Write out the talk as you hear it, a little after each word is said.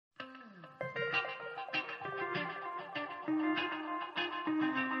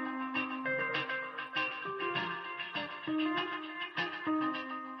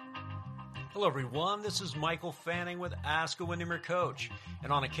Hello everyone, this is Michael Fanning with Ask a Windermere Coach,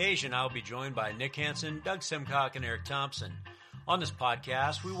 and on occasion I'll be joined by Nick Hansen, Doug Simcock, and Eric Thompson. On this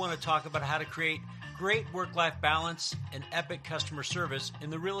podcast, we want to talk about how to create great work-life balance and epic customer service in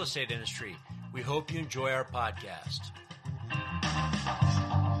the real estate industry. We hope you enjoy our podcast.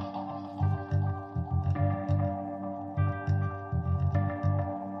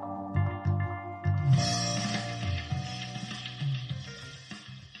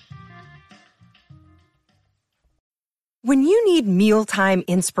 When you need mealtime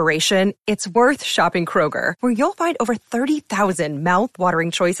inspiration, it's worth shopping Kroger, where you'll find over 30,000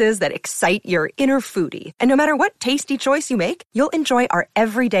 mouth-watering choices that excite your inner foodie. And no matter what tasty choice you make, you'll enjoy our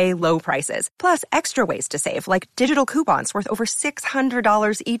everyday low prices, plus extra ways to save, like digital coupons worth over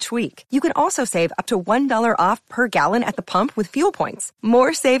 $600 each week. You can also save up to $1 off per gallon at the pump with fuel points.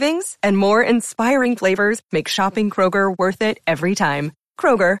 More savings and more inspiring flavors make shopping Kroger worth it every time.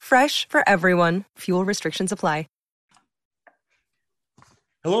 Kroger, fresh for everyone. Fuel restrictions apply.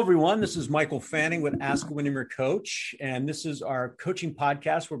 Hello, everyone. This is Michael Fanning with Ask a Windermere Coach, and this is our coaching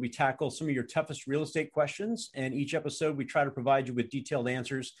podcast where we tackle some of your toughest real estate questions. And each episode, we try to provide you with detailed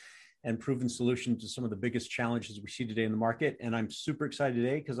answers and proven solutions to some of the biggest challenges we see today in the market. And I'm super excited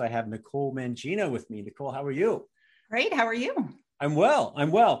today because I have Nicole Mangino with me. Nicole, how are you? Great. How are you? I'm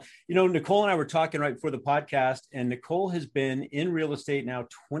well. You know, Nicole and I were talking right before the podcast, and Nicole has been in real estate now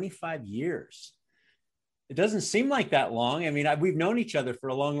 25 years. It doesn't seem like that long. I mean, we've known each other for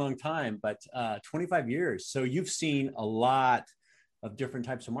a long, long time, but 25 years. So you've seen a lot of different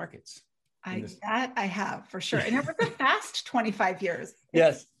types of markets. I have, for sure. And it was a fast 25 years.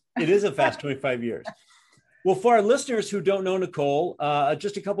 Yes, it is a fast 25 years. Well, for our listeners who don't know Nicole,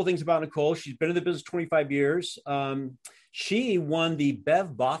 just a couple things about Nicole. She's been in the business 25 years. She won the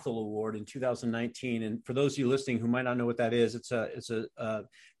Bev Bothell Award in 2019. And for those of you listening who might not know what that is, it's a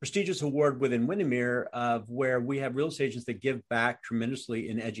prestigious award within Windermere of where we have real estate agents that give back tremendously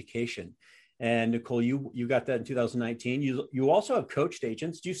in education. And Nicole, you got that in 2019. You also have coached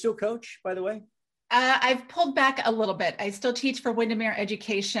agents. Do you still coach, by the way? I've pulled back a little bit. I still teach for Windermere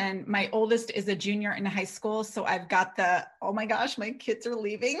Education. My oldest is a junior in high school. So I've got oh my gosh, my kids are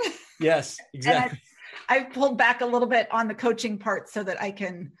leaving. Yes, exactly. I've pulled back a little bit on the coaching part so that I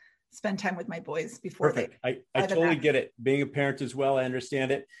can spend time with my boys before. Perfect. I totally get it. Being a parent as well, I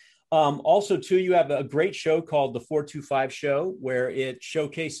understand it. Also, too, you have a great show called The 425 Show, where it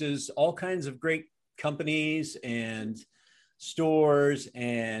showcases all kinds of great companies and stores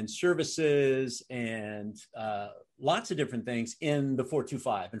and services and lots of different things in the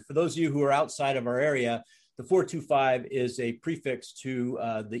 425. And for those of you who are outside of our area, the 425 is a prefix to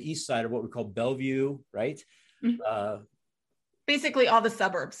the east side of what we call Bellevue, right? Mm-hmm. Basically all the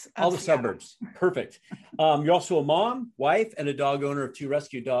suburbs. All the suburbs. Perfect. You're also a mom, wife, and a dog owner of 2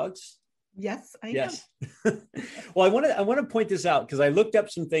 rescue dogs. Yes, I am. Well, I want to point this out because I looked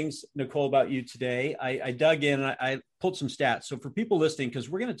up some things, Nicole, about you today. I dug in and I pulled some stats. So for people listening, because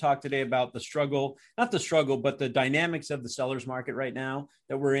we're going to talk today about not the struggle, but the dynamics of the seller's market right now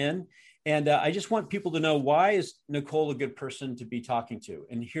that we're in. And I just want people to know, why is Nicole a good person to be talking to?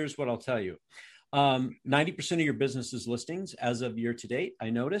 And here's what I'll tell you. 90% of your business is listings as of year to date.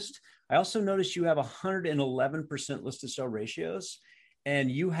 I also noticed you have 111% list to sell ratios,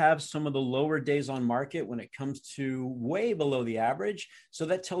 and you have some of the lower days on market when it comes to way below the average. So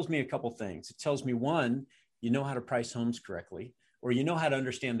that tells me a couple things. It tells me, one, you know how to price homes correctly, or you know how to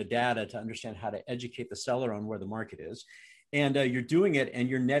understand the data to understand how to educate the seller on where the market is. And you're doing it, and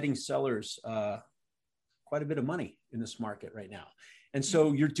you're netting sellers quite a bit of money in this market right now. And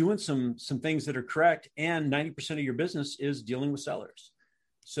so you're doing some things that are correct, and 90% of your business is dealing with sellers.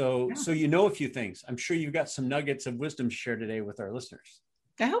 So you know a few things. I'm sure you've got some nuggets of wisdom to share today with our listeners.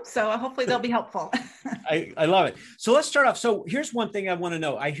 I hope so. Hopefully they'll be helpful. I love it. So let's start off. So here's one thing I want to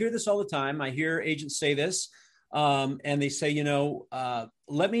know. I hear this all the time. I hear agents say this, and they say,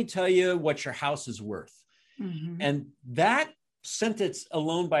 let me tell you what your house is worth. Mm-hmm. And that sentence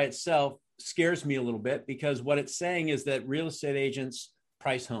alone by itself scares me a little bit, because what it's saying is that real estate agents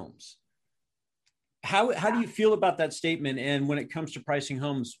price homes. How do you feel about that statement? And when it comes to pricing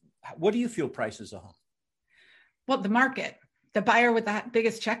homes, what do you feel prices a home? Well, the market, the buyer with the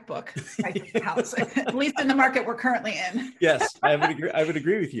biggest checkbook prices the house, at least in the market we're currently in. Yes, I would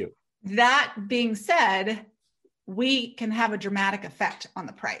agree with you. That being said, we can have a dramatic effect on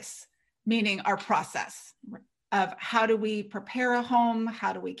the price, meaning our process of how do we prepare a home?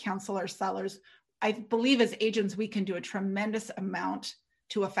 How do we counsel our sellers? I believe as agents, we can do a tremendous amount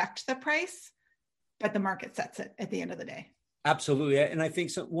to affect the price, but the market sets it at the end of the day. Absolutely. And I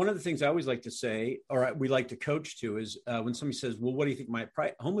think one of the things I always like to say, or we like to coach to, is when somebody says, well, what do you think my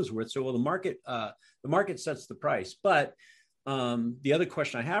home is worth? So, well, the market sets the price. But the other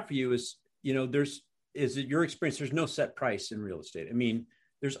question I have for you is, is it your experience? There's no set price in real estate. I mean,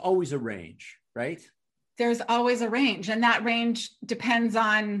 there's always a range, right? There's always a range, and that range depends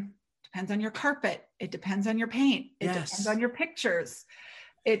on your carpet. It depends on your paint. It depends on your pictures.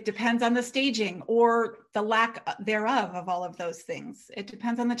 It depends on the staging or the lack thereof of all of those things. It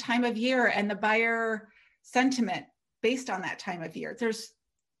depends on the time of year and the buyer sentiment based on that time of year.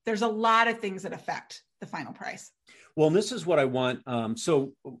 There's a lot of things that affect the final price. Well, and this is what I want.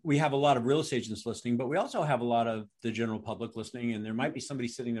 So we have a lot of real estate agents listening, but we also have a lot of the general public listening. And there might be somebody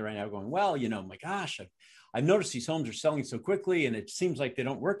sitting there right now going, well, my gosh, I've noticed these homes are selling so quickly and it seems like they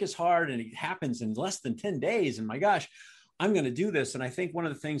don't work as hard and it happens in less than 10 days. And my gosh, I'm going to do this. And I think one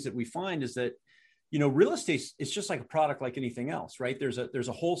of the things that we find is that, real estate is just like a product like anything else, right? There's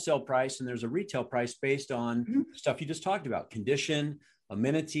a wholesale price and there's a retail price based on stuff you just talked about: condition,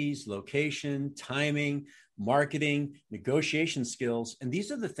 amenities, location, timing, marketing, negotiation skills. And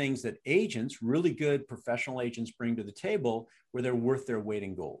these are the things that agents, really good professional agents, bring to the table where they're worth their weight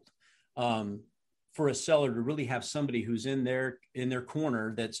in gold. For a seller to really have somebody who's in their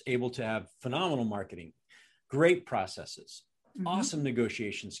corner that's able to have phenomenal marketing, great processes, awesome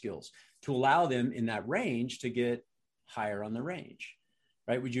negotiation skills to allow them in that range to get higher on the range,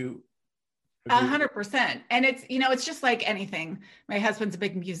 right? Would you agree? 100%. And it's just like anything. My husband's a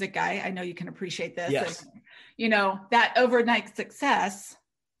big music guy. I know you can appreciate this. Yes. And, that overnight success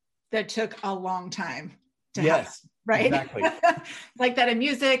that took a long time to happen, right? Exactly. Like that in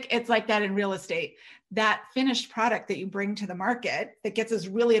music, it's like that in real estate. That finished product that you bring to the market that gets this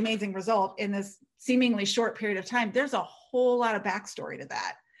really amazing result in this seemingly short period of time, there's a whole lot of backstory to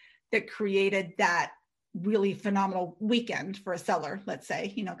that created that really phenomenal weekend for a seller, let's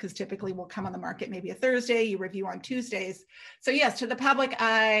say, because typically we'll come on the market maybe a Thursday, you review on Tuesdays. So yes, to the public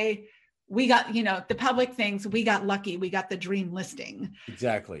eye, we got, the public thinks we got lucky. We got the dream listing.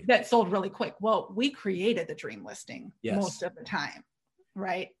 Exactly. That sold really quick. Well, we created the dream listing most of the time,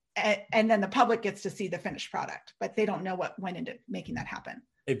 right? And then the public gets to see the finished product, but they don't know what went into making that happen.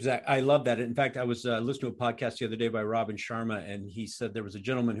 Exactly. I love that. In fact, I was listening to a podcast the other day by Robin Sharma, and he said there was a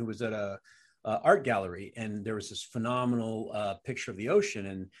gentleman who was at a art gallery, and there was this phenomenal picture of the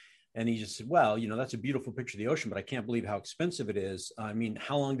ocean, and he just said, well, that's a beautiful picture of the ocean, but I can't believe how expensive it is. I mean,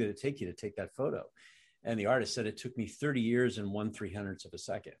 how long did it take you to take that photo? And the artist said, it took me 30 years and 1/300th of a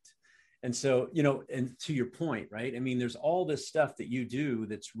second. And so, and to your point, right? I mean, there's all this stuff that you do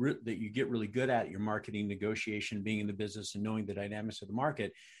that you get really good at, your marketing, negotiation, being in the business and knowing the dynamics of the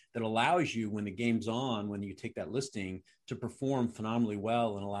market, that allows you, when the game's on, when you take that listing, to perform phenomenally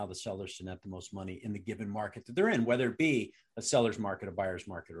well and allow the sellers to net the most money in the given market that they're in, whether it be a seller's market, a buyer's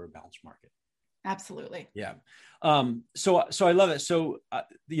market, or a balanced market. Absolutely. Yeah. So I love it. So,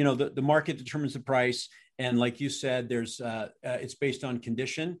 the market determines the price. And like you said, there's it's based on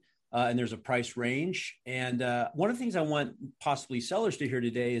condition. And there's a price range. And one of the things I want possibly sellers to hear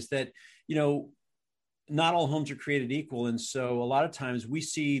today is that, not all homes are created equal. And so a lot of times we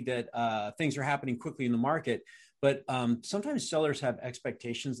see that things are happening quickly in the market, but sometimes sellers have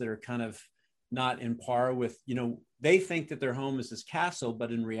expectations that are kind of not in par with, they think that their home is this castle,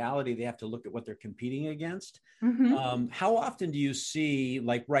 but in reality, they have to look at what they're competing against. How often do you see,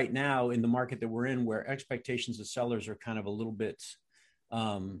 like right now in the market that we're in, where expectations of sellers are kind of a little bit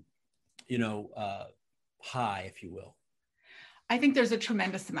high, if you will? I think there's a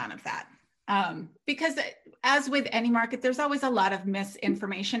tremendous amount of that. Because as with any market, there's always a lot of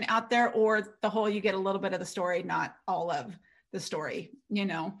misinformation out there, or you get a little bit of the story, not all of the story,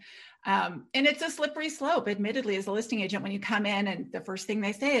 and it's a slippery slope, admittedly, as a listing agent, when you come in and the first thing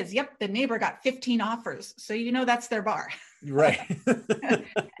they say is, yep, the neighbor got 15 offers. So, that's their bar. Right.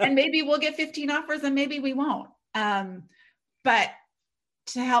 And maybe we'll get 15 offers and maybe we won't. But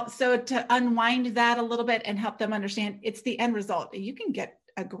to unwind that a little bit and help them understand it's the end result. You can get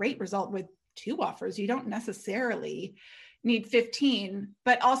a great result with 2 offers. You don't necessarily need 15,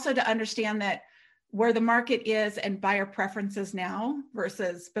 but also to understand that where the market is and buyer preferences now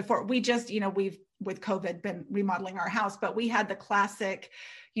versus before. We just, we've with COVID been remodeling our house, but we had the classic,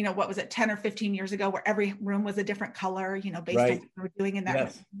 what was it, 10 or 15 years ago, where every room was a different color, based on what we were doing in that room.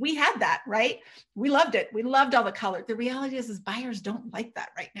 We had that, right? We loved it. We loved all the color. The reality is buyers don't like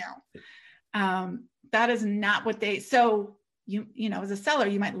that right now. That is not what so as a seller,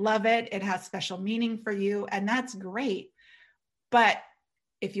 you might love it. It has special meaning for you, and that's great. But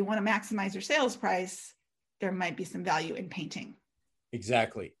if you want to maximize your sales price, there might be some value in painting.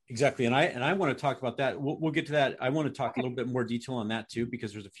 Exactly. And I want to talk about that. We'll get to that. I want to talk a little bit more detail on that too,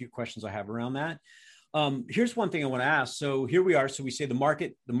 because there's a few questions I have around that. Here's one thing I want to ask. So here we are. So we say the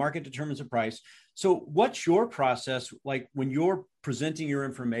market determines the price. So what's your process like when you're presenting your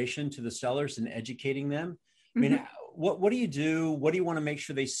information to the sellers and educating them? I mean, what do you do? What do you want to make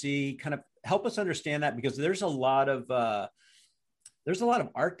sure they see? Kind of help us understand that, because there's a lot of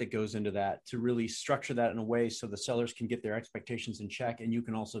art that goes into that to really structure that in a way so the sellers can get their expectations in check, and you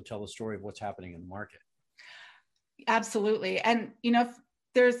can also tell the story of what's happening in the market. Absolutely. And,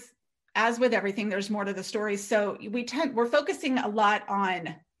 as with everything, there's more to the story. So we're focusing a lot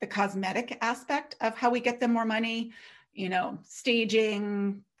on the cosmetic aspect of how we get them more money,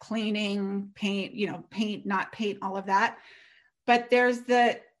 staging, cleaning, paint, not paint, all of that. But there's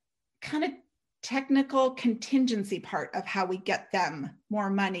the kind of technical contingency part of how we get them more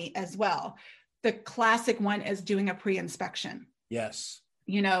money as well. The classic one is doing a pre-inspection. Yes.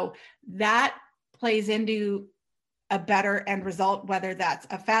 That plays into a better end result, whether that's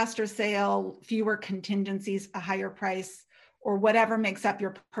a faster sale, fewer contingencies, a higher price, or whatever makes up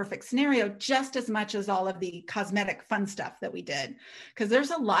your perfect scenario, just as much as all of the cosmetic fun stuff that we did. Because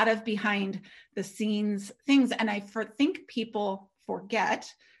there's a lot of behind the scenes things. And I think people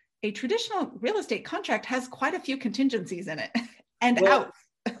forget a traditional real estate contract has quite a few contingencies in it and out.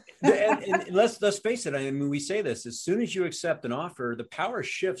 and let's face it. I mean, we say this, as soon as you accept an offer, the power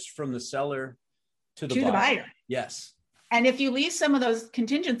shifts from the seller to the buyer. Yes. And if you leave some of those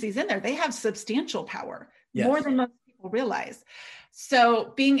contingencies in there, they have substantial power, more than most people realize.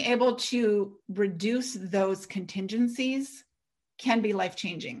 So being able to reduce those contingencies can be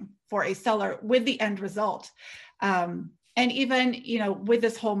life-changing for a seller with the end result. And even, with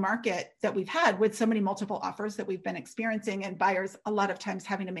this whole market that we've had with so many multiple offers that we've been experiencing, and buyers a lot of times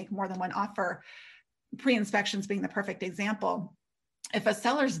having to make more than one offer, pre-inspections being the perfect example. If a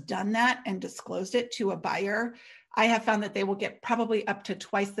seller's done that and disclosed it to a buyer, I have found that they will get probably up to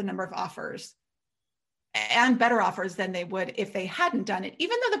twice the number of offers and better offers than they would if they hadn't done it.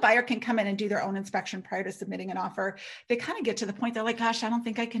 Even though the buyer can come in and do their own inspection prior to submitting an offer, they kind of get to the point, they're like, gosh, I don't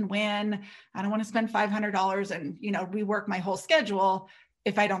think I can win. I don't want to spend $500 and, rework my whole schedule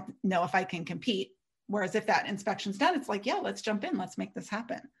if I don't know if I can compete. Whereas if that inspection's done, it's like, yeah, let's jump in. Let's make this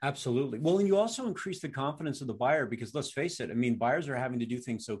happen. Absolutely. Well, and you also increase the confidence of the buyer, because let's face it, I mean, buyers are having to do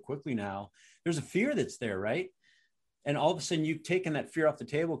things so quickly now. There's a fear that's there, right? And all of a sudden you've taken that fear off the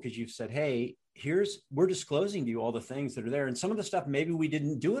table because you've said, hey, we're disclosing to you all the things that are there. And some of the stuff, maybe we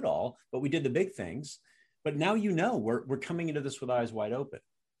didn't do it all, but we did the big things. But now, we're coming into this with eyes wide open.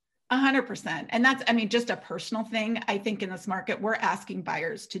 100%. And that's, just a personal thing. I think in this market, we're asking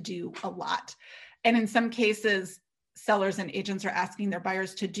buyers to do a lot. And in some cases, sellers and agents are asking their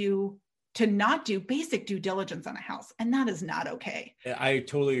buyers to not do basic due diligence on a house. And that is not okay. I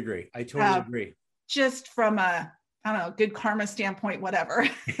totally agree. Agree. Just from a, good karma standpoint, whatever.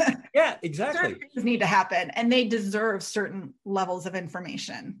 Yeah, exactly. Certain things need to happen, and they deserve certain levels of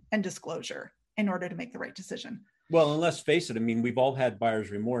information and disclosure in order to make the right decision. Well, and let's face it, we've all had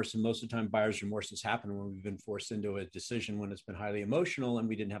buyer's remorse, and most of the time buyer's remorse has happened when we've been forced into a decision when it's been highly emotional and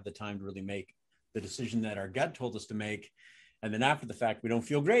we didn't have the time to really make the decision that our gut told us to make. And then after the fact, we don't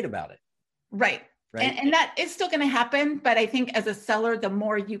feel great about it. Right. And that is still going to happen. But I think as a seller, the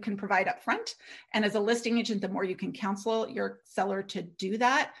more you can provide up front, and as a listing agent, the more you can counsel your seller to do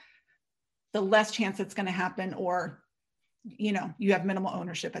that, the less chance it's going to happen, or, you have minimal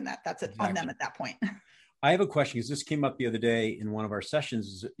ownership in that. That's it on them at that point. I have a question, because this came up the other day in one of our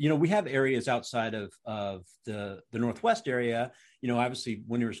sessions. We have areas outside of the Northwest area. Obviously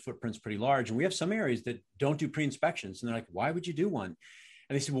Winder's footprint's pretty large, and we have some areas that don't do pre-inspections. And they're like, why would you do one?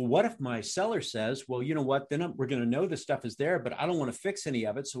 And they said, well, what if my seller says, well, you know what, then we're going to know this stuff is there, but I don't want to fix any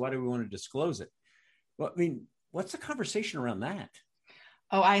of it. So why do we want to disclose it? Well, what's the conversation around that?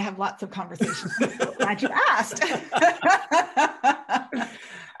 Oh, I have lots of conversations. Glad you asked.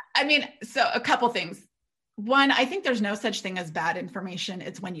 So a couple things. One, I think there's no such thing as bad information.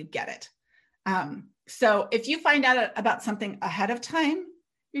 It's when you get it. So if you find out about something ahead of time,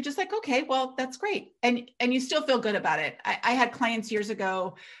 you're just like, okay, well, that's great. And you still feel good about it. I had clients years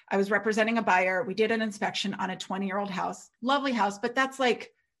ago. I was representing a buyer. We did an inspection on a 20-year-old house, lovely house, but that's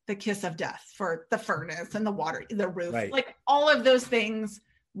like the kiss of death for the furnace and the water, the roof, right. Like all of those things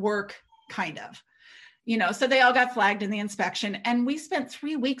work kind of, so they all got flagged in the inspection, and we spent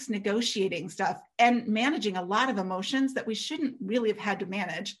 3 weeks negotiating stuff and managing a lot of emotions that we shouldn't really have had to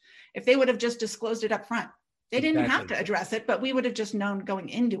manage if they would have just disclosed it up front. They didn't have to address it, but we would have just known going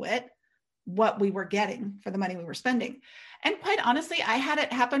into it what we were getting for the money we were spending. And quite honestly, I had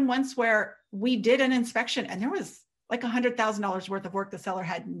it happen once where we did an inspection and there was like $100,000 worth of work the seller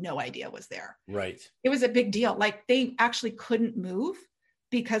had no idea was there. Right. It was a big deal. Like they actually couldn't move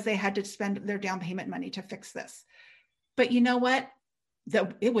because they had to spend their down payment money to fix this. But you know what?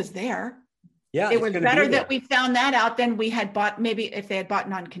 It was there. Yeah. It was better that we found that out than we had bought, maybe if they had bought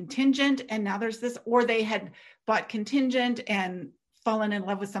non-contingent and now there's this, or they had bought contingent and fallen in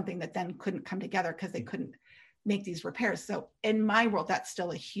love with something that then couldn't come together because they couldn't make these repairs. So in my world, that's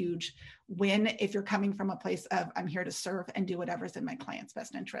still a huge win if you're coming from a place of I'm here to serve and do whatever's in my client's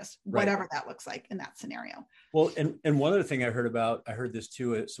best interest, whatever that looks like in that scenario. Well, and one other thing I heard this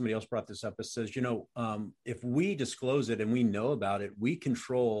too, somebody else brought this up. It says, if we disclose it and we know about it, we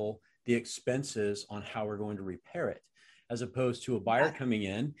control the expenses on how we're going to repair it, as opposed to a buyer coming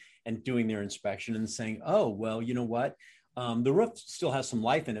in and doing their inspection and saying, oh, well, you know what? The roof still has some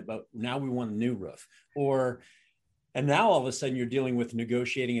life in it, but now we want a new roof. And now all of a sudden you're dealing with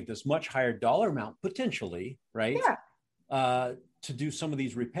negotiating at this much higher dollar amount, potentially, right? Yeah. To do some of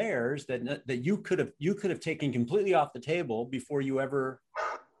these repairs that you could have taken completely off the table before you ever,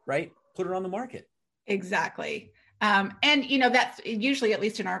 right, put it on the market. Exactly. And that's usually, at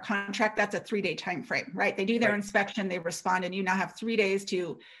least in our contract, that's a 3-day time frame, right? They do their inspection, they respond, and you now have 3 days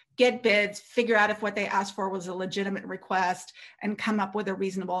to get bids, figure out if what they asked for was a legitimate request, and come up with a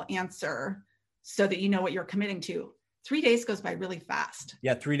reasonable answer so that you know what you're committing to. 3 days goes by really fast.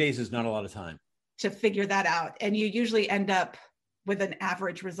 Yeah, 3 days is not a lot of time to figure that out. And you usually end up with an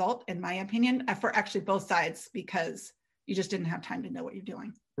average result, in my opinion, for actually both sides, because you just didn't have time to know what you're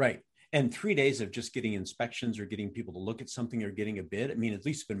doing. Right. And 3 days of just getting inspections or getting people to look at something or getting a bid. I mean, at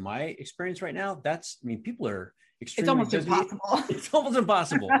least in my experience right now, people are extremely It's almost busy. impossible. It's almost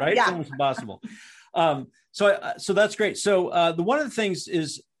impossible, right? Yeah. It's almost impossible. So that's great. So one of the things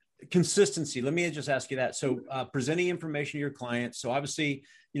is consistency. Let me just ask you that. So presenting information to your clients. So obviously,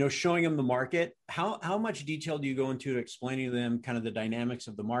 showing them the market. How much detail do you go into explaining to them kind of the dynamics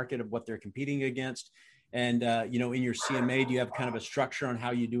of the market, of what they're competing against? And, in your CMA, do you have kind of a structure on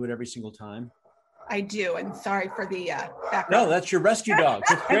how you do it every single time? I do. And sorry for the background. No, that's your rescue dogs.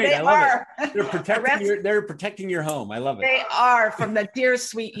 That's great. I love it. They're protecting your home. I love it. They are, from the dear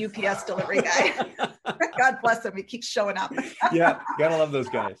sweet UPS delivery guy. God bless him. He keeps showing up. Yeah. Gotta love those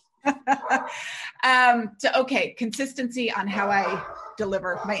guys. Consistency on how I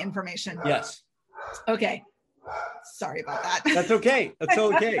deliver my information. Yes. Okay. Sorry about that. That's okay. That's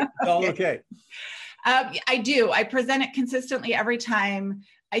okay. It's all okay. I do. I present it consistently every time.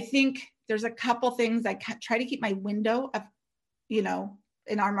 I think there's a couple things I try to keep my window of, in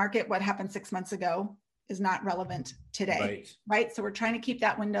our market, what happened 6 months ago is not relevant today, right? So we're trying to keep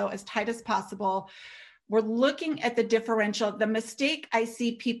that window as tight as possible. We're looking at the differential. The mistake I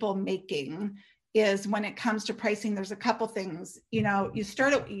see people making is when it comes to pricing, there's a couple things. You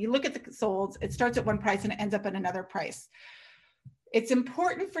look at the solds, it starts at one price and it ends up at another price. It's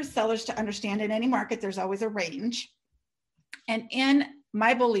important for sellers to understand in any market, there's always a range. And in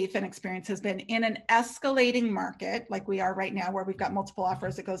my belief and experience has been, in an escalating market like we are right now, where we've got multiple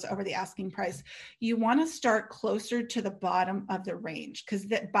offers that goes over the asking price, you want to start closer to the bottom of the range, because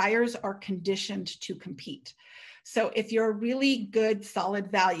that buyers are conditioned to compete. So if you're a really good,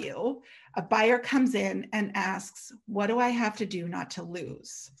 solid value, a buyer comes in and asks, what do I have to do not to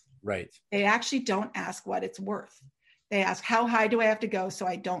lose? Right. They actually don't ask what it's worth. They ask, how high do I have to go so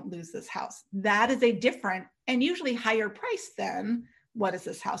I don't lose this house? That is a different and usually higher price than what is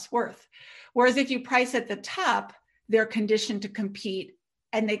this house worth? Whereas if you price at the top, they're conditioned to compete,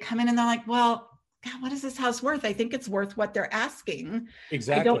 and they come in and they're like, well, God, what is this house worth? I think it's worth what they're asking.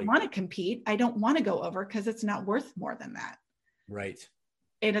 Exactly. I don't want to compete. I don't want to go over because it's not worth more than that. Right.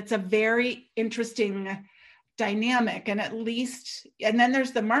 And it's a very interesting dynamic. And then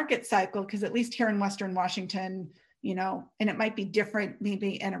there's the market cycle, because at least here in Western Washington, and it might be different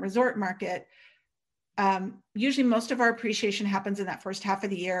maybe in a resort market. Usually most of our appreciation happens in that first half of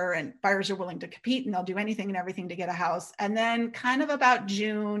the year, and buyers are willing to compete and they'll do anything and everything to get a house. And then kind of about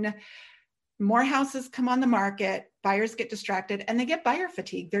June, more houses come on the market, buyers get distracted and they get buyer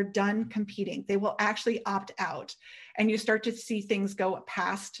fatigue. They're done competing. They will actually opt out. And you start to see things go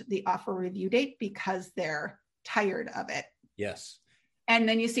past the offer review date because they're tired of it. Yes. And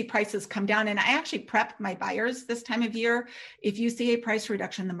then you see prices come down. And I actually prep my buyers this time of year. If you see a price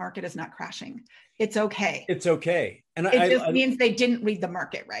reduction, the market is not crashing. It's okay. It's okay. And it just means they didn't read the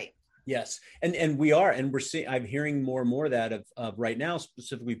market right. Yes. And we're seeing, I'm hearing more and more of that of right now,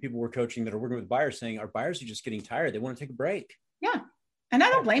 specifically people we're coaching that are working with buyers saying our buyers are just getting tired. They want to take a break. Yeah. And I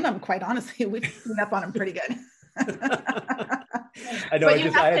don't blame them, quite honestly. We've cleaned up on them pretty good. I know. I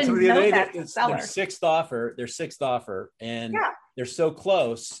had somebody the other day, their sixth offer, and they're so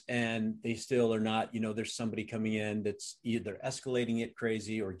close and they still are not, there's somebody coming in that's either escalating it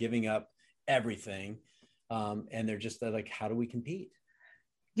crazy or giving up everything. And they're like, how do we compete?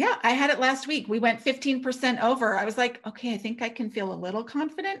 Yeah, I had it last week. We went 15% over. I was like, okay, I think I can feel a little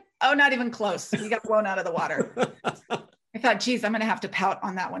confident. Oh, not even close. We got blown out of the water. I thought, geez, I'm going to have to pout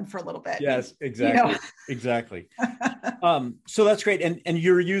on that one for a little bit. Yes, exactly. Exactly. So that's great. And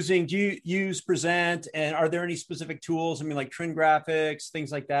do you use Present, and are there any specific tools? I mean, like trend graphics, things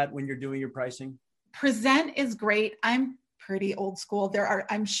like that when you're doing your pricing? Present is great. I'm pretty old school.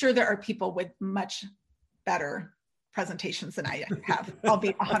 I'm sure there are people with much better presentations than I have. I'll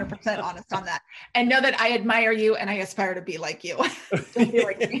be 100% honest on that. And know that I admire you and I aspire to be like you. Don't be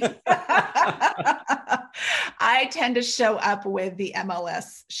like me. I tend to show up with the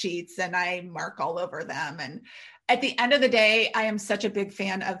MLS sheets and I mark all over them. And at the end of the day, I am such a big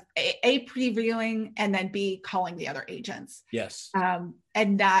fan of A, previewing, and then B, calling the other agents. Yes.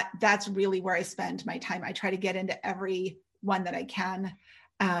 And that's really where I spend my time. I try to get into every one that I can.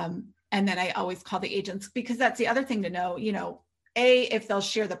 And then I always call the agents, because that's the other thing to know, A, if they'll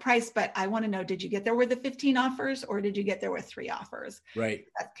share the price, but I want to know, did you get there with the 15 offers or did you get there with 3 offers? Right.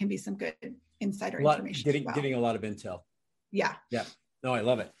 That can be some good insider information. Getting a lot of intel. Yeah. Yeah. No, I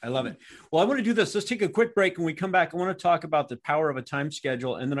love it. I love it. Well, I want to do this. Let's take a quick break. When we come back, I want to talk about the power of a time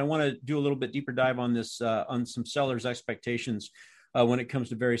schedule. And then I want to do a little bit deeper dive on this, on some sellers' expectations when it comes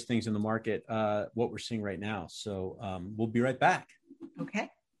to various things in the market, what we're seeing right now. So we'll be right back. Okay.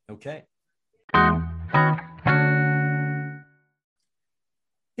 Okay.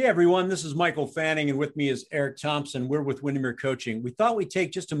 Hey, everyone. This is Michael Fanning, and with me is Eric Thompson. We're with Windermere Coaching. We thought we'd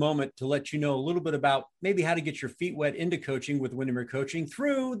take just a moment to let you know a little bit about maybe how to get your feet wet into coaching with Windermere Coaching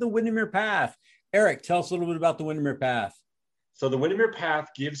through the Windermere Path. Eric, tell us a little bit about the Windermere Path. So the Windermere Path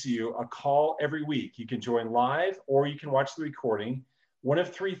gives you a call every week. You can join live or you can watch the recording. One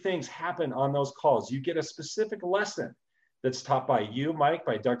of 3 things happen on those calls. You get a specific lesson that's taught by you, Mike,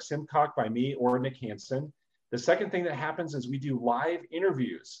 by Doug Simcock, by me, or Nick Hansen. The second thing that happens is we do live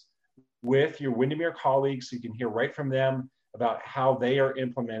interviews with your Windermere colleagues, so you can hear right from them about how they are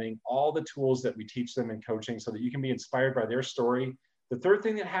implementing all the tools that we teach them in coaching so that you can be inspired by their story. The third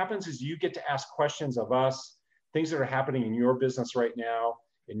thing that happens is you get to ask questions of us, things that are happening in your business right now,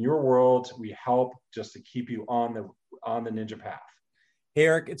 in your world. We help just to keep you on the ninja path. Hey,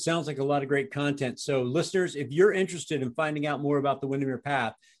 Eric, it sounds like a lot of great content. So listeners, if you're interested in finding out more about the Windermere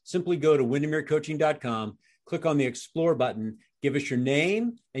Path, simply go to windermerecoaching.com, click on the Explore button, give us your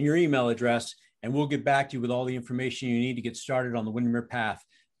name and your email address, and we'll get back to you with all the information you need to get started on the Windermere Path.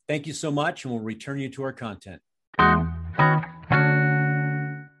 Thank you so much, and we'll return you to our content.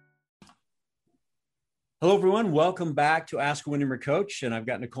 Hello, everyone. Welcome back to Ask a Windermere Coach. And I've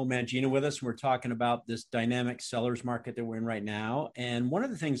got Nicole Mangina with us. And we're talking about this dynamic sellers market that we're in right now. And one of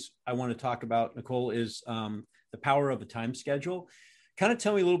the things I want to talk about, Nicole, is the power of a time schedule. Kind of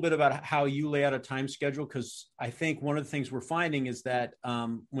tell me a little bit about how you lay out a time schedule, because I think one of the things we're finding is that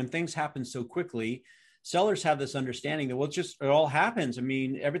when things happen so quickly, sellers have this understanding that, well, it all happens. I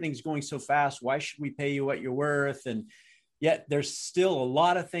mean, everything's going so fast. Why should we pay you what you're worth? And yet there's still a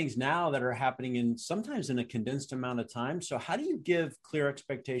lot of things now that are happening sometimes in a condensed amount of time. So how do you give clear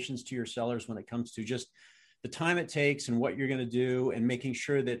expectations to your sellers when it comes to just the time it takes and what you're going to do, and making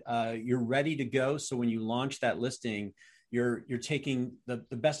sure that you're ready to go? So when you launch that listing, you're taking the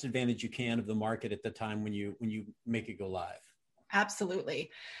best advantage you can of the market at the time when you make it go live. Absolutely.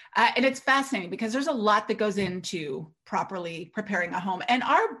 And it's fascinating because there's a lot that goes into properly preparing a home, and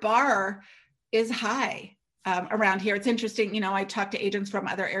our bar is high. Around here. It's interesting. I talk to agents from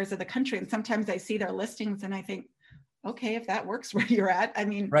other areas of the country, and sometimes I see their listings and I think, okay, if that works where you're at, I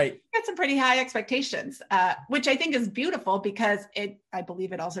mean, right. You got some pretty high expectations, which I think is beautiful, because I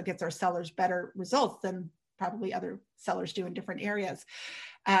believe it also gets our sellers better results than probably other sellers do in different areas.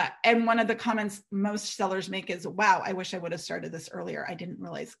 And one of the comments most sellers make is, wow, I wish I would have started this earlier. I didn't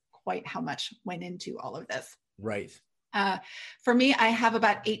realize quite how much went into all of this. Right. For me, I have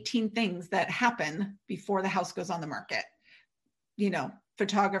about 18 things that happen before the house goes on the market.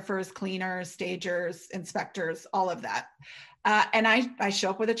 Photographers, cleaners, stagers, inspectors, all of that. And I show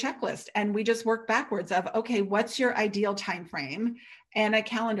up with a checklist, and we just work backwards of, okay, what's your ideal time frame, and a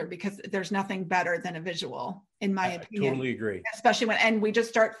calendar, because there's nothing better than a visual, in my opinion. I totally agree. Especially and we just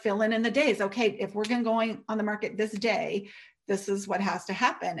start filling in the days. Okay, if we're going on the market this day, this is what has to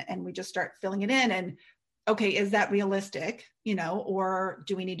happen. And we just start filling it in, and okay, is that realistic? Or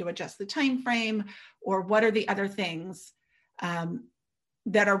do we need to adjust the time frame, or what are the other things?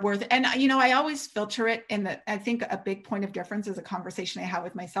 that are worth, and I always filter it. And I think a big point of difference is a conversation I have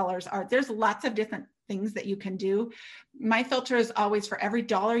with my sellers there's lots of different things that you can do. My filter is always, for every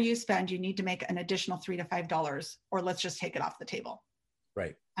dollar you spend, you need to make an additional $3 to $5, or let's just take it off the table.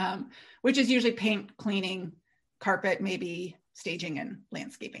 Right. Which is usually paint, cleaning, carpet, maybe staging and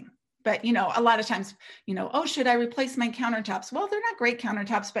landscaping. But, a lot of times, oh, should I replace my countertops? Well, they're not great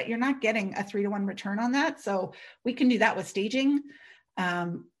countertops, but you're not getting a 3-to-1 return on that. So we can do that with staging.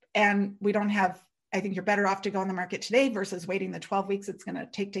 And we don't have, I think you're better off to go on the market today versus waiting the 12 weeks it's going to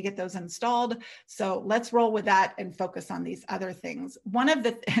take to get those installed. So let's roll with that and focus on these other things.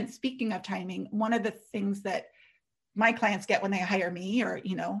 And speaking of timing, one of the things that my clients get when they hire me, or,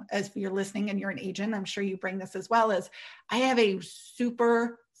 as you're listening and you're an agent, I'm sure you bring this as well, is I have a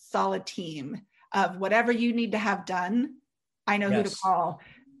super solid team of whatever you need to have done. I know who to call,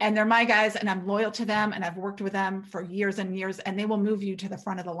 and they're my guys, and I'm loyal to them, and I've worked with them for years and years, and they will move you to the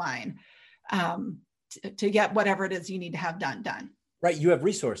front of the line to get whatever it is you need to have done. Right. You have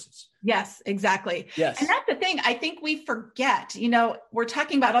resources. Yes, exactly. Yes. And that's the thing. I think we forget, we're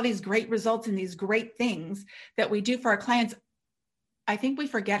talking about all these great results and these great things that we do for our clients. I think we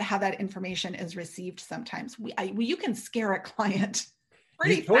forget how that information is received sometimes. You can scare a client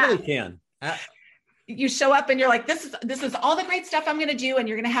pretty fast. You totally can. You show up and you're like, this is all the great stuff I'm going to do. And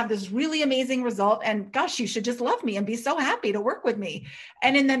you're going to have this really amazing result. And gosh, you should just love me and be so happy to work with me.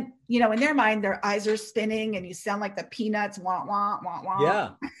 And then, in their mind, their eyes are spinning and you sound like the Peanuts, wah, wah, wah, wah.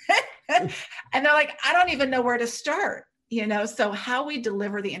 Yeah. And they're like, I don't even know where to start, so how we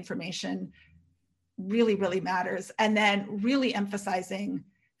deliver the information really, really matters. And then really emphasizing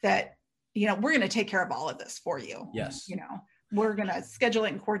that, we're going to take care of all of this for you. Yes. We're going to schedule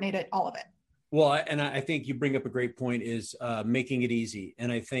it and coordinate it, all of it. Well, and I think you bring up a great point, is making it easy.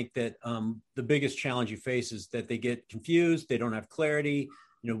 And I think that the biggest challenge you face is that they get confused. They don't have clarity.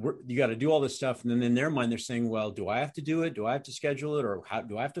 You got to do all this stuff. And then in their mind, they're saying, well, do I have to do it? Do I have to schedule it? Or how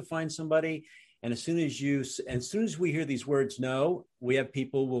do I have to find somebody? And as soon as we hear these words, no, we have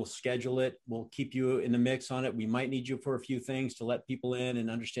people, we'll schedule it. We'll keep you in the mix on it. We might need you for a few things to let people in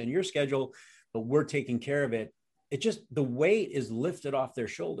and understand your schedule, but we're taking care of it. It just, the weight is lifted off their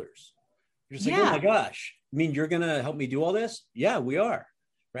shoulders. You're just like, oh my gosh, you're going to help me do all this? Yeah, we are.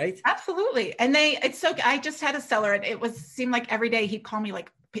 Right. Absolutely. And I just had a seller, and seemed like every day he'd call me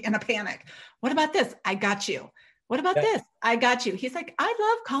like in a panic. What about this? I got you. What about this? I got you. He's like, I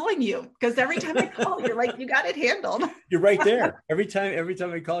love calling you, because every time I call, you're like, you got it handled. You're right there. Every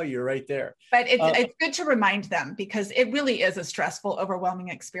time I call you, you're right there. But it's good to remind them, because it really is a stressful, overwhelming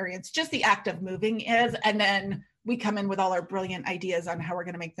experience. Just the act of moving is, and then we come in with all our brilliant ideas on how we're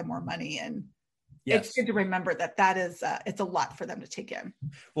going to make them more money. And it's good to remember that is, it's a lot for them to take in.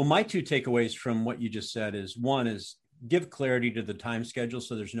 Well, my 2 takeaways from what you just said is, one is give clarity to the time schedule,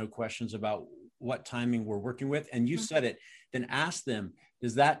 so there's no questions about what timing we're working with. And you said it, then ask them,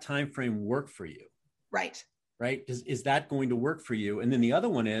 does that time frame work for you? Right. Is that going to work for you? And then the other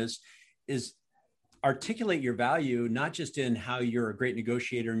one is articulate your value, not just in how you're a great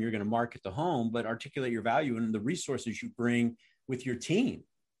negotiator and you're going to market the home, but articulate your value in the resources you bring with your team.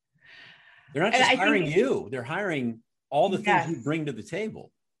 They're not just hiring you, they're hiring all the things you bring to the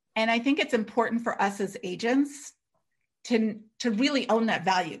table. And I think it's important for us as agents to really own that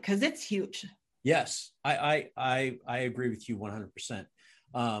value, because it's huge. Yes, I agree with you 100%.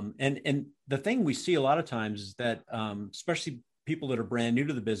 And the thing we see a lot of times is that, especially people that are brand new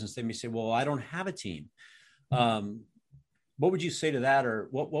to the business, they may say, well, I don't have a team. What would you say to that? Or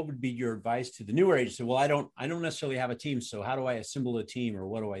what would be your advice to the newer agents? Well, I don't necessarily have a team. So how do I assemble a team, or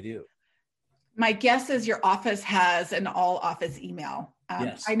what do I do? My guess is your office has an all office email.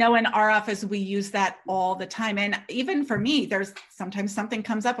 Yes. I know in our office, we use that all the time. And even for me, there's sometimes something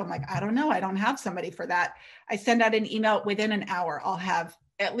comes up. I'm like, I don't know. I don't have somebody for that. I send out an email within an hour. I'll have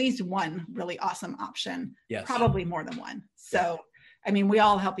at least one really awesome option, probably more than one. So, we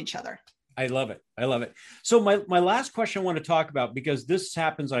all help each other. I love it. So my last question I want to talk about, because this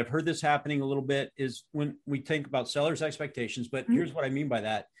happens, I've heard this happening a little bit, is when we think about sellers' expectations, but here's what I mean by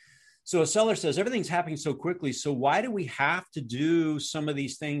that. So a seller says, everything's happening so quickly, so why do we have to do some of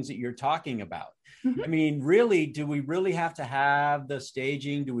these things that you're talking about? Really, do we really have to have the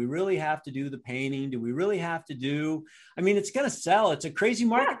staging? Do we really have to do the painting? Do we really have to do, it's going to sell. It's a crazy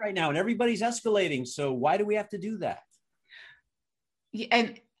market right now, and everybody's escalating. So why do we have to do that?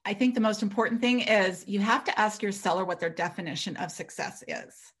 And I think the most important thing is you have to ask your seller what their definition of success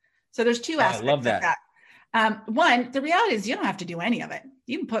is. So there's 2 aspects of that. One, the reality is you don't have to do any of it.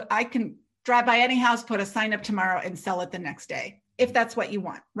 I can drive by any house, put a sign up tomorrow, and sell it the next day, if that's what you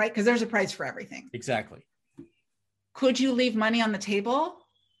want, right? Because there's a price for everything. Exactly. Could you leave money on the table?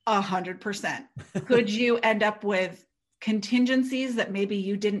 100%. Could you end up with contingencies that maybe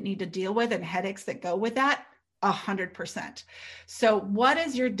you didn't need to deal with and headaches that go with that? 100%. So what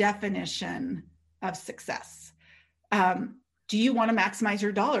is your definition of success? Do you want to maximize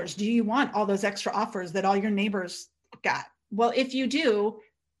your dollars? Do you want all those extra offers that all your neighbors got? Well, if you do,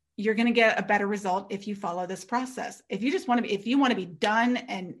 you're going to get a better result if you follow this process. If you want to be done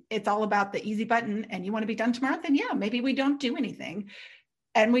and it's all about the easy button and you want to be done tomorrow, then yeah, maybe we don't do anything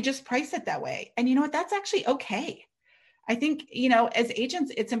and we just price it that way. And you know what? That's actually okay. I think, as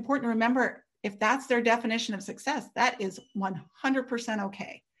agents, it's important to remember if that's their definition of success, that is 100%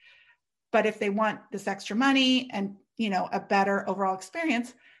 okay. But if they want this extra money and, a better overall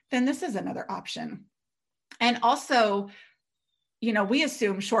experience, then this is another option. And also, we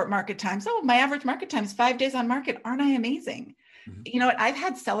assume short market times. Oh, my average market time is 5 days on market. Aren't I amazing? Mm-hmm. You know what? I've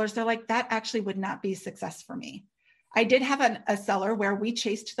had sellers, they're like, that actually would not be success for me. I did have a seller where we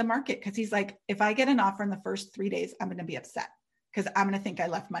chased the market because he's like, if I get an offer in the first 3 days, I'm going to be upset because I'm going to think I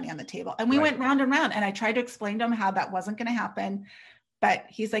left money on the table. And we went round and round and I tried to explain to him how that wasn't going to happen. But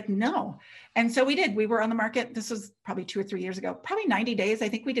he's like, no. And so we did. We were on the market. This was probably 2 or 3 years ago, probably 90 days. I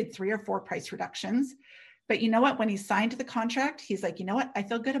think we did 3 or 4 price reductions. But you know what? When he signed the contract, he's like, you know what? I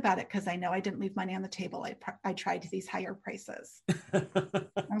feel good about it because I know I didn't leave money on the table. I tried these higher prices. I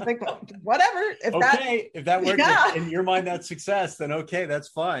was like, well, whatever. If that works in your mind, that's success, then okay, that's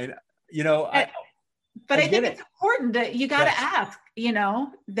fine. I think it's important that you got to ask,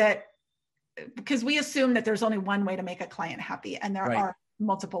 that because we assume that there's only one way to make a client happy. And there are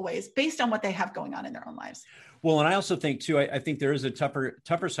multiple ways based on what they have going on in their own lives. Well, and I also think too, I think there is a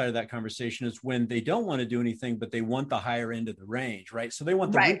tougher side of that conversation is when they don't want to do anything, but they want the higher end of the range, right? So they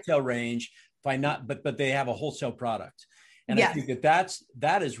want the retail range, but they have a wholesale product. And I think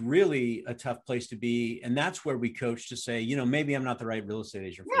that is really a tough place to be. And that's where we coach to say, maybe I'm not the right real estate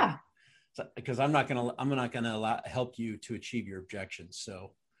agent for you. Because I'm not going to help you to achieve your objections.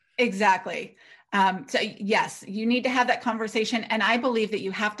 So. Exactly. So yes, you need to have that conversation. And I believe that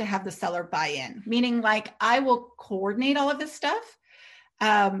you have to have the seller buy in, meaning like I will coordinate all of this stuff.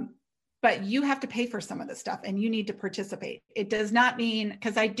 But you have to pay for some of this stuff and you need to participate. It does not mean,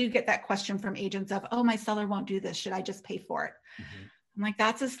 because I do get that question from agents of, oh, my seller won't do this. Should I just pay for it? Mm-hmm. I'm like,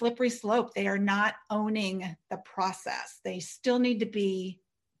 that's a slippery slope. They are not owning the process. They still need to be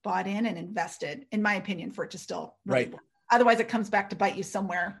bought in and invested, in my opinion, for it to still really work. Otherwise, it comes back to bite you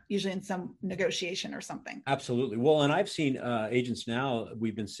somewhere, usually in some negotiation or something. Absolutely. Well, and I've seen agents now,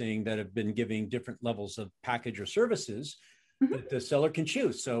 we've been seeing that have been giving different levels of package or services that the seller can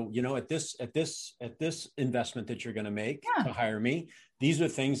choose. So, at this investment that you're going to make to hire me, these are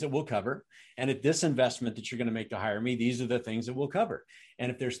things that we'll cover. And at this investment that you're going to make to hire me, these are the things that we'll cover. And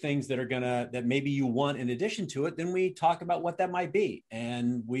if there's things that maybe you want in addition to it, then we talk about what that might be.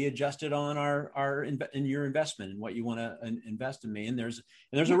 And we adjust it on in your investment and what you want to invest in me. And there's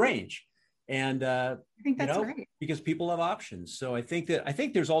a range. And I think that's right. Because people have options. So I think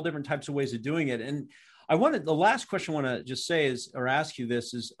there's all different types of ways of doing it. And the last question I want to just say is, or ask you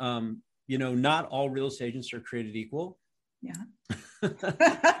this is, not all real estate agents are created equal. Yeah.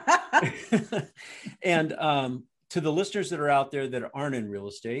 And to the listeners that are out there that aren't in real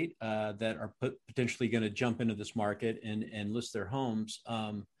estate, that are potentially going to jump into this market and list their homes,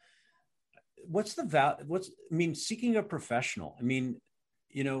 what's the value? Seeking a professional.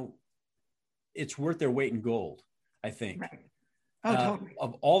 It's worth their weight in gold, I think. Right. Oh, totally.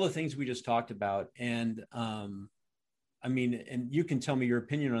 Of all the things we just talked about. And and you can tell me your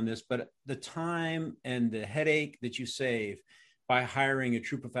opinion on this, but the time and the headache that you save by hiring a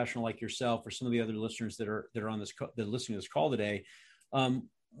true professional like yourself or some of the other listeners that are on this, that are listening to this call today,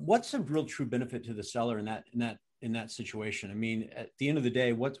 what's a real true benefit to the seller in that situation? At the end of the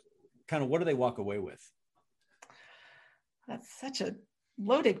day, what do they walk away with? That's such a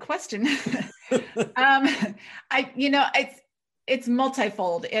loaded question. It's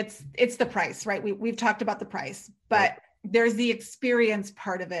multifold. It's the price, right? We've talked about the price, but there's the experience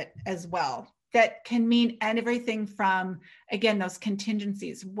part of it as well. That can mean everything from, again, those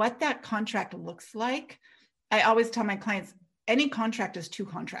contingencies, what that contract looks like. I always tell my clients, any contract is 2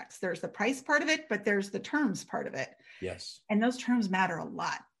 contracts. There's the price part of it, but there's the terms part of it. Yes. And those terms matter a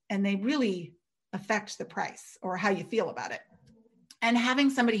lot. And they really affect the price or how you feel about it. And having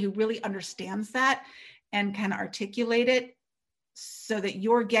somebody who really understands that and can articulate it so that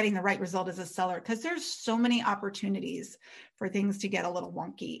you're getting the right result as a seller, because there's so many opportunities for things to get a little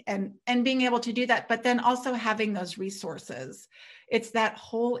wonky, and being able to do that, but then also having those resources. It's that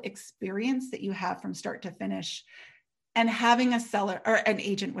whole experience that you have from start to finish, and having a seller or an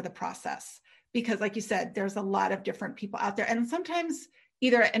agent with a process, because like you said, there's a lot of different people out there. And sometimes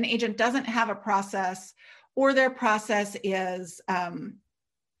either an agent doesn't have a process, or their process is, well,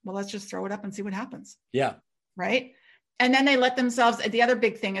 let's just throw it up and see what happens. Yeah. Right. And then they let themselves, the other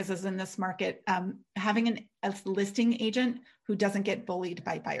big thing is in this market, having a listing agent who doesn't get bullied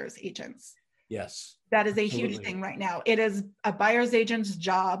by buyer's agents. Yes. That is a huge thing right now. It is a buyer's agent's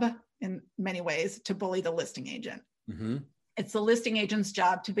job in many ways to bully the listing agent. Mm-hmm. It's the listing agent's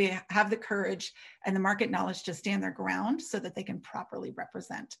job to have the courage and the market knowledge to stand their ground so that they can properly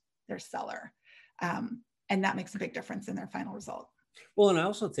represent their seller. And that makes a big difference in their final result. Well, and I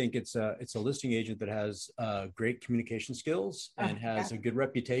also think it's a listing agent that has great communication skills and has a good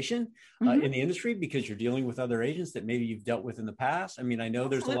reputation in the industry, because you're dealing with other agents that maybe you've dealt with in the past. I mean, I know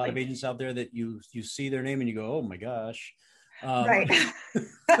there's a lot of agents out there that you see their name and you go, oh my gosh. Right.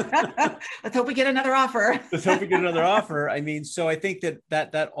 Let's hope we get another offer. Let's hope we get another offer. I mean, so I think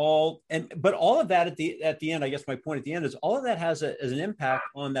that all, but all of that at the end, I guess my point at the end is all of that has an impact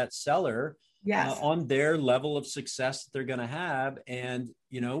on that seller. Yes. On their level of success that they're going to have, and,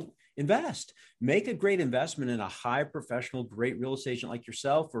 make a great investment in a high professional, great real estate agent like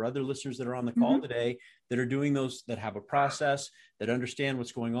yourself, or other listeners that are on the call today that are doing those, that have a process, that understand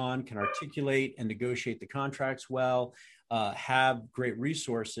what's going on, can articulate and negotiate the contracts well, have great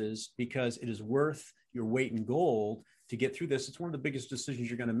resources, because it is worth your weight in gold to get through this. It's one of the biggest decisions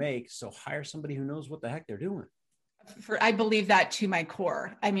you're going to make. So hire somebody who knows what the heck they're doing. I believe that to my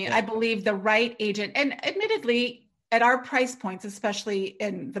core. I mean, I believe the right agent, and admittedly, at our price points, especially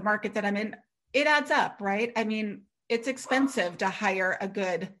in the market that I'm in, it adds up, right? I mean, it's expensive to hire a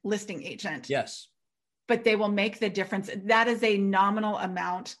good listing agent. Yes. But they will make the difference. That is a nominal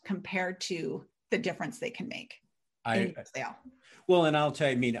amount compared to the difference they can make in the sale. Well, and I'll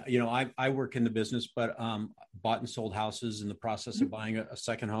tell you, I work in the business, but bought and sold houses in the process of buying a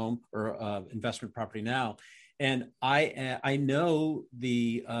second home or investment property now. And I know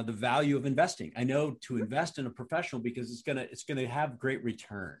the value of investing. I know to invest in a professional because it's gonna have great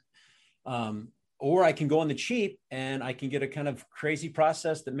return. Or I can go on the cheap and I can get a kind of crazy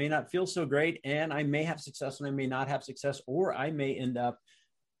process that may not feel so great, and I may have success and I may not have success, or I may end up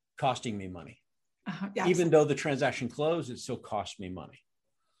costing me money. Yes. Even though the transaction closed, it still cost me money.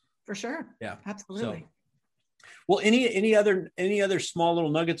 For sure. Yeah, absolutely. So, well, any other small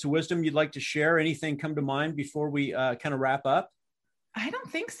little nuggets of wisdom you'd like to share? Anything come to mind before we kind of wrap up? I don't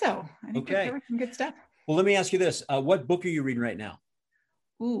think so. I think we covered some good stuff. Well, let me ask you this. What book are you reading right now?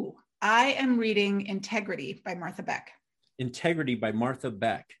 Ooh, I am reading Integrity by Martha Beck. Integrity by Martha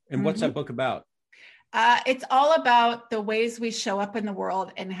Beck. And what's that book about? It's all about the ways we show up in the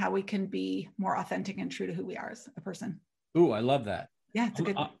world and how we can be more authentic and true to who we are as a person. Ooh, I love that. Yeah, it's a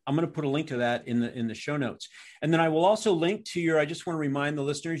good. I'm going to put a link to that in the show notes. And then I will also link to I just want to remind the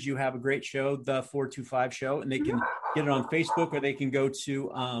listeners, you have a great show, the 425 Show, and they can get it on Facebook, or they can go to,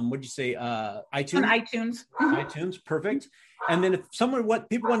 what'd you say? iTunes? On iTunes. iTunes. Perfect. And then if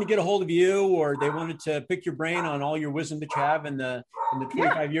people want to get a hold of you, or they wanted to pick your brain on all your wisdom that you have in the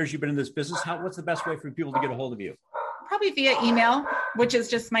 25 years you've been in this business, what's the best way for people to get a hold of you? Probably via email, which is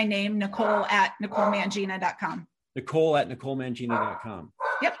just my name, Nicole@NicoleMangina.com. Nicole@NicoleMangina.com.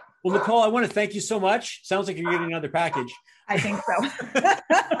 Yep. Well, Nicole, I want to thank you so much. Sounds like you're getting another package. I think so.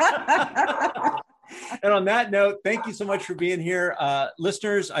 And on that note, thank you so much for being here.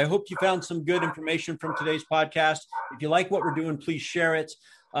 Listeners, I hope you found some good information from today's podcast. If you like what we're doing, please share it.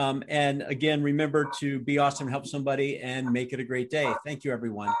 And again, remember to be awesome, help somebody, and make it a great day. Thank you,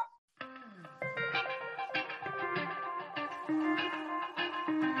 everyone.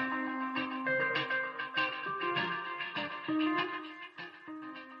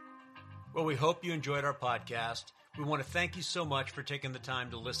 Well, we hope you enjoyed our podcast. We want to thank you so much for taking the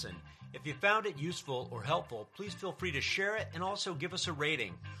time to listen. If you found it useful or helpful, please feel free to share it and also give us a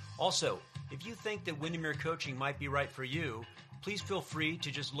rating. Also, if you think that Windermere Coaching might be right for you, please feel free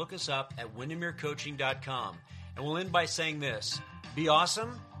to just look us up at windermerecoaching.com. And we'll end by saying this: be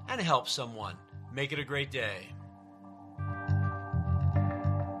awesome and help someone. Make it a great day.